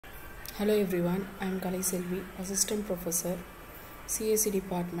Hello everyone, I am Kalai Selvi, Assistant Professor, CSE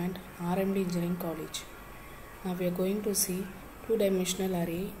Department, R.M.D. Engineering College. Now we are going to see two-dimensional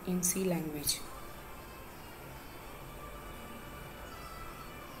array in C language.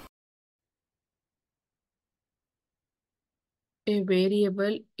 A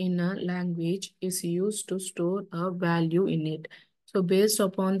variable in a language is used to store a value in it. So based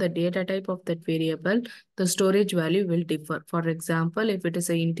upon the data type of that variable, the storage value will differ. For example, if it is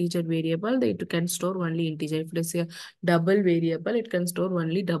an integer variable, it can store only integer. If it is a double variable, it can store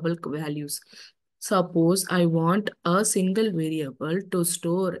only double values. Suppose I want a single variable to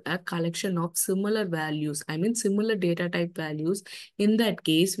store a collection of similar values, similar data type values. In that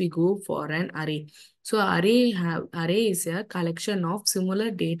case, we go for an array. So array is a collection of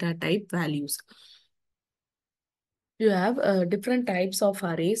similar data type values. You have different types of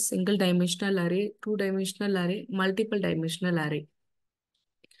arrays: single dimensional array, two dimensional array, multiple dimensional array.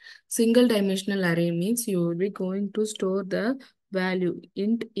 Single dimensional array means you will be going to store the value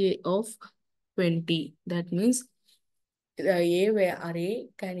int a of 20. That means the array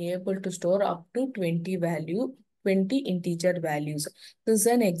can be able to store up to 20 integer values. This is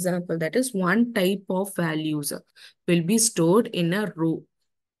an example. That is one type of values will be stored in a row.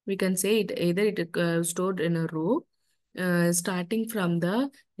 We can say it either it stored in a row starting from the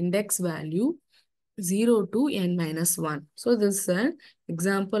index value 0 to n minus 1. So this is an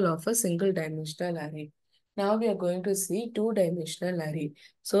example of a single dimensional array. Now we are going to see two-dimensional array.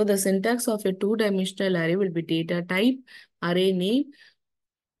 So the syntax of a two-dimensional array will be data type, array name,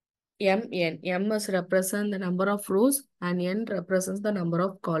 mn. M must represent the number of rows and n represents the number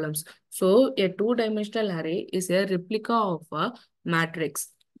of columns. So a two-dimensional array is a replica of a matrix.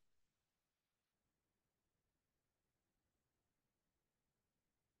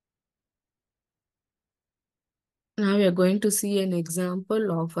 Now we are going to see an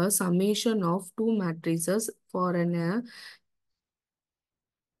example of a summation of two matrices for an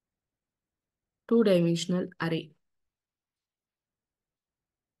two-dimensional array.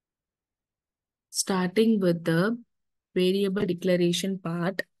 Starting with the variable declaration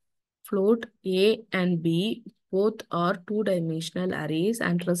part, float A and B both are two-dimensional arrays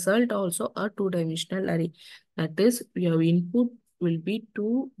and result also a two-dimensional array. That is, your input will be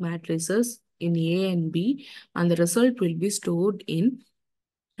two matrices in A and B and the result will be stored in,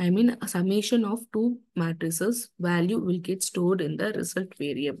 a summation of two matrices value will get stored in the result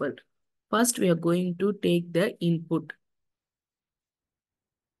variable. First, we are going to take the input.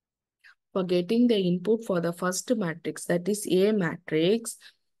 For getting the input for the first matrix, that is A matrix,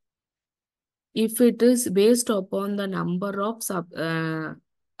 if it is based upon the number of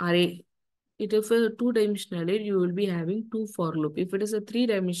array, if a two-dimensional array, you will be having two for loop. If it is a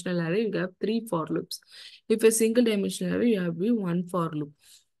three-dimensional array, you have three for loops. If a single-dimensional array, you have one for loop.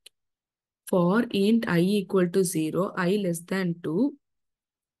 For int I equal to 0, I less than 2,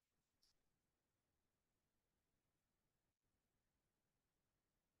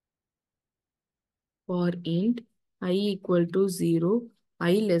 for int I equal to 0,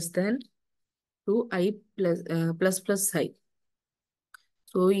 I less than 2, I plus I.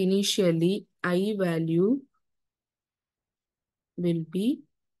 So initially I value will be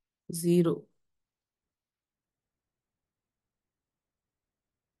 0.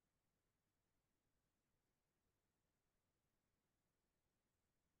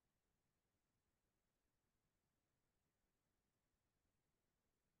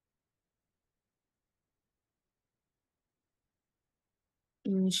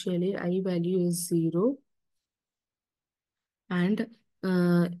 Initially I value is 0 and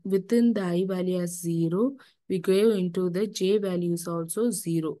within the I value as 0, we go into the j values also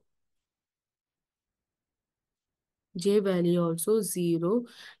 0. J value also 0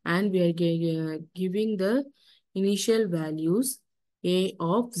 and we are giving the initial values a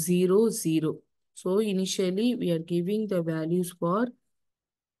of 0, 0. So initially we are giving the values for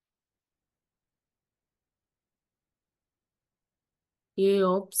a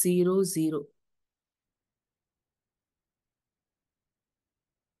of 0, 0.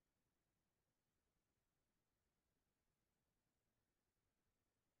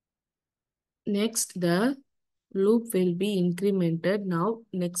 Next, the loop will be incremented. Now,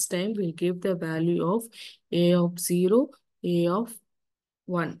 next time we'll give the value of a of 0, a of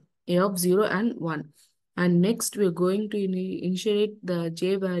 1, a of 0 and 1. And next, we're going to initiate the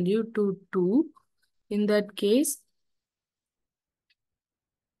j value to 2. In that case,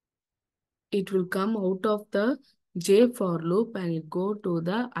 it will come out of the j for loop and it go to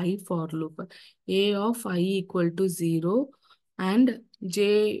the I for loop. A of I equal to 0 and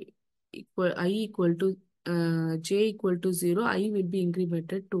j equal I equal to j equal to 0, I will be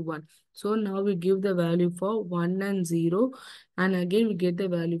incremented to 1. So now we give the value for 1 and 0, and again we get the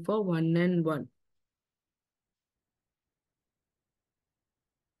value for 1 and 1.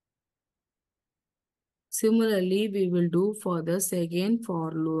 Similarly, we will do for the second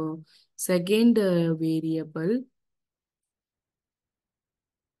variable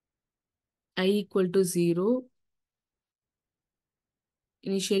I equal to 0.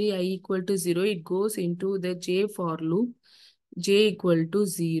 Initially I equal to 0, it goes into the j for loop, j equal to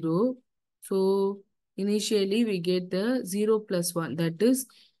 0. So initially we get the 0 plus 1, that is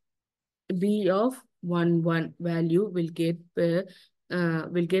b of 1 1 value will get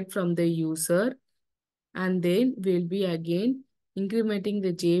from the user, and then we'll be again incrementing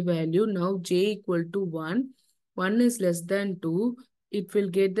the j value. Now j equal to 1, 1 is less than 2, it will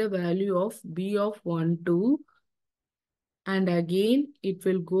get the value of b of 1 2, and again it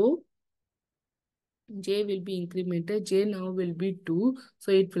will go, j will be incremented, j now will be 2,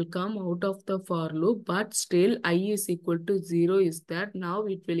 so it will come out of the for loop, but still I is equal to 0 is that. Now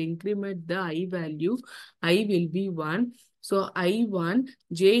it will increment the I value, I will be 1. So I1,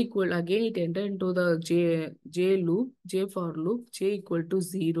 j equal, again it enter into the j loop, j for loop, j equal to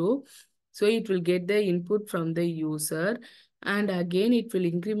 0. So it will get the input from the user, and again it will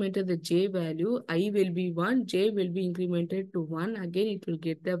increment the j value, I will be 1, j will be incremented to 1, again it will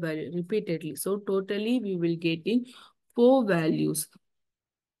get the value repeatedly. So totally we will get in 4 values.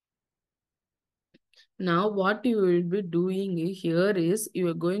 Now what you will be doing here is you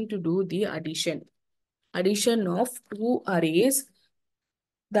are going to do the addition of two arrays.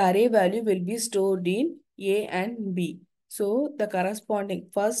 The array value will be stored in A and B. So the corresponding,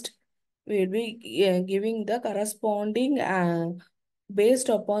 first we will be giving the corresponding based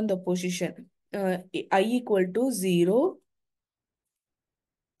upon the position. I equal to 0,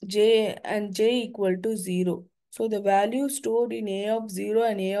 j equal to 0. So the value stored in A of 0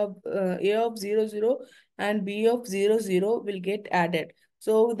 and A of 0 0 and B of 0 0 will get added.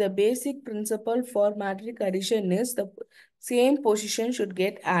 So the basic principle for matrix addition is the same position should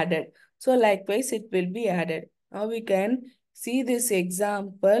get added. So likewise it will be added. Now we can see this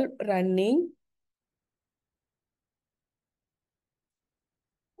example running.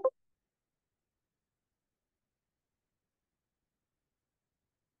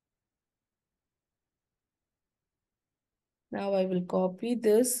 Now I will copy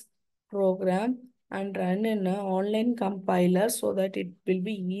this program and run in an online compiler so that it will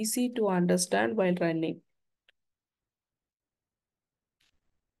be easy to understand while running.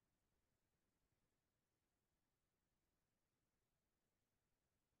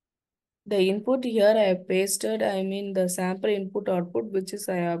 The input here I have pasted, I mean the sample input output, which is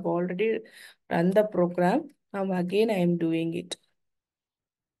I have already run the program. Now again I am doing it.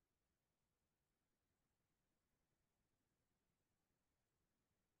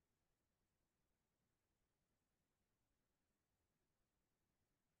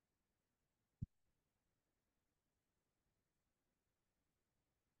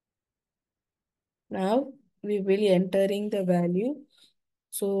 Now we will entering the value.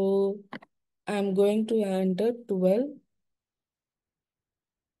 So I am going to enter 12,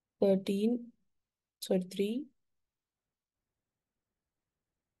 13, sorry 3.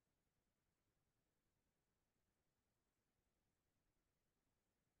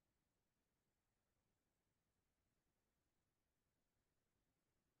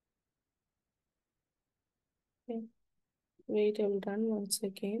 Okay. Wait, I will run once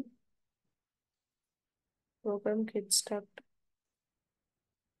again. Program gets stuck.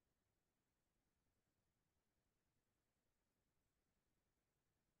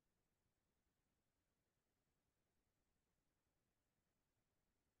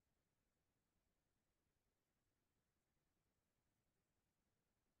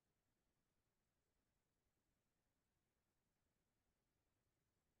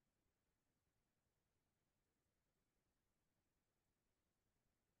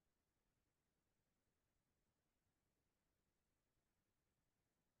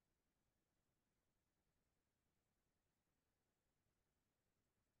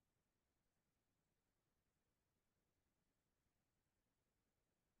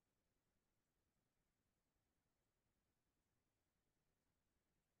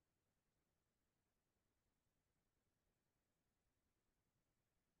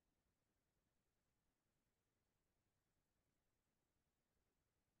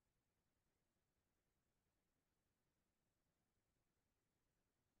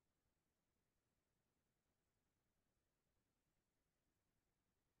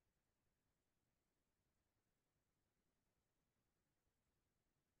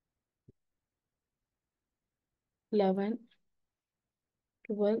 11,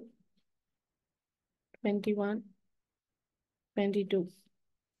 12, 21, 22.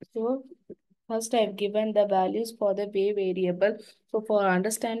 So first I've given the values for the way variable. So for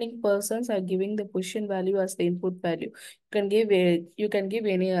understanding persons, I'm giving the position value as the input value. You can give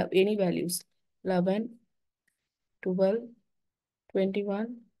any values. 11, 12,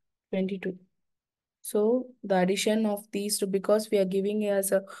 21, 22. So the addition of these two, because we are giving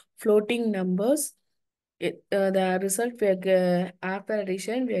as a floating numbers, the result after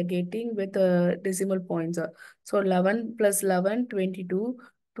addition we are getting with decimal points. So 11 plus 11, 22,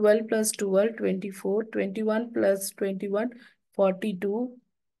 12 plus 12, 24, 21 plus 21, 42,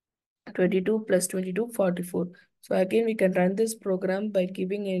 22 plus 22, 44. So again we can run this program by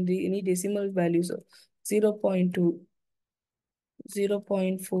giving any decimal values of 0 0.2, 0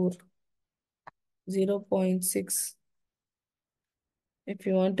 0.4, 0 0.6. If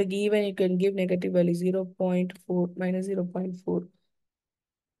you want to give, and you can give negative value 0 0.4 minus 0 0.4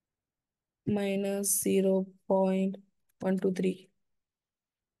 minus 0.123.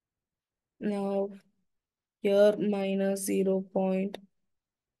 Now here minus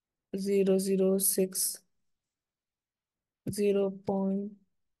 0.006,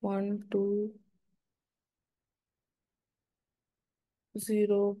 0.12,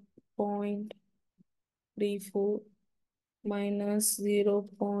 0.34 minus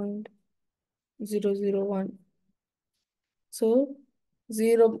 0.001. So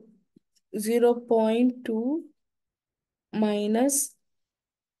 0.2 minus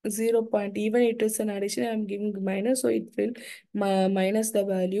 0 point, even it is an addition, I'm giving minus, so it will minus the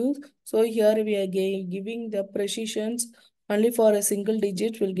values. So here we are giving the precisions only for a single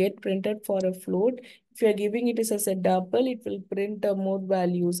digit will get printed for a float. If you are giving it as a double, it will print more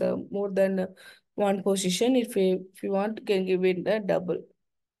values, more than one position. If you want, can give it a double.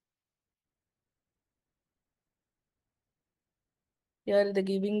 Here the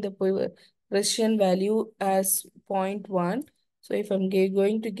giving the precision value as 0.1. So if I'm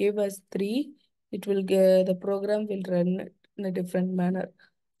going to give as 3, it will get, the program will run in a different manner.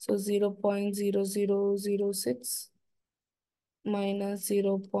 So 0.0006 minus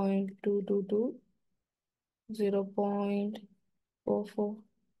 0.222, 0.44,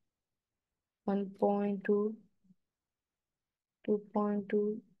 1.2,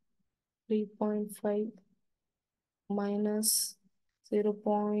 2.2, 3.5 minus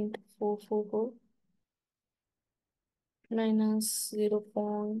 0.444 minus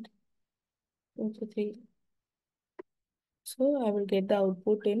 0.23. So I will get the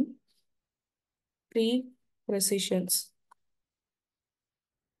output in 3 precisions.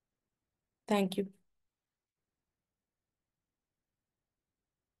 Thank you.